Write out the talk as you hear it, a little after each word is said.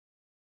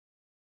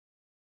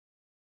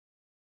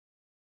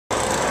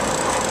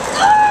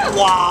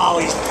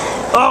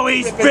Wow,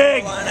 he's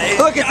big.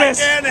 Look at this.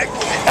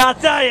 I'll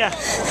tell you.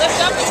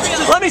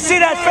 Let me see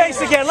that face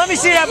again. Let me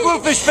see that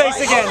bluefish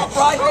face again.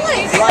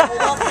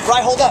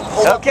 Right, hold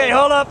up. Okay,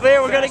 hold up.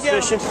 Here, we're going to get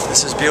fishing.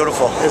 This is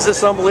beautiful. Is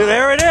this unbelievable?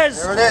 There it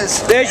is. There it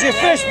is. There's your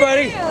fish,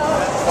 buddy.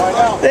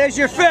 There's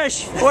your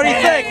fish. What do you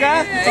think,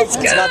 huh? It's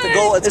got the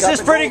gold. Is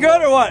this pretty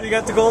good or what? You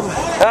got the gold.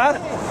 Huh?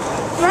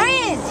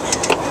 Brian.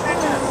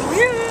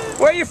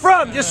 Where are you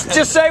from?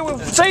 Just say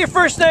your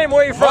first name.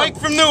 Where are you from? Mike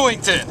from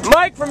Newington.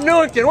 Mike from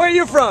Newington. Where are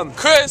you from?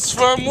 Chris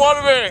from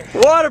Waterbury.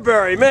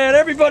 Waterbury. Man,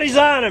 everybody's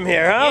on him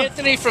here, huh?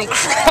 Anthony from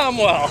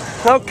Cromwell.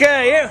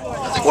 Okay,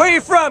 yeah. Where are you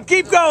from?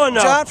 Keep going,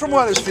 though. John from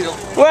Weathersfield.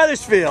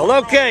 Weathersfield.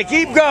 Okay,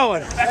 keep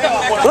going.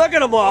 Look at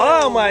them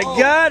all. Oh, my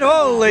God.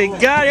 Holy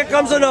God. Here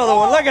comes another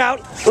one. Look out.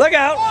 Look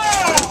out.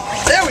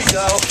 There we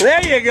go.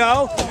 There you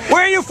go.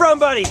 Where are you from,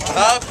 buddy?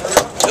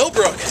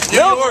 Millbrook.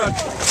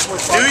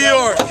 New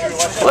York.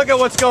 Look at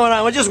what's going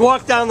on. We'll just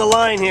walk down the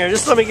line here.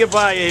 Just let me get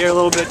by you here a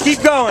little bit.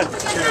 Keep going.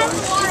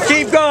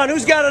 Keep going.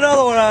 Who's got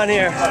another one on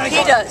here?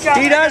 He does.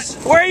 He does?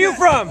 Where are you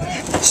from?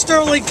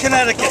 Sterling,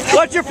 Connecticut.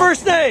 What's your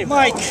first name?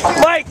 Mike.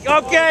 Mike.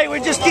 Okay, we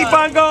just keep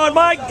on going.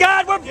 My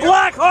God, we're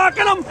black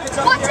hawking them.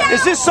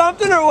 Is this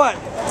something or what?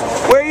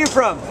 Where are you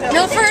from?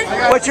 Milford.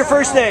 What's your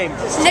first name?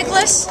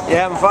 Nicholas. You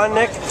having fun,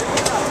 Nick?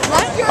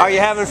 What? Are you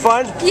having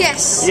fun?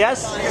 Yes.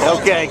 Yes?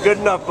 Okay, good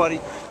enough, buddy.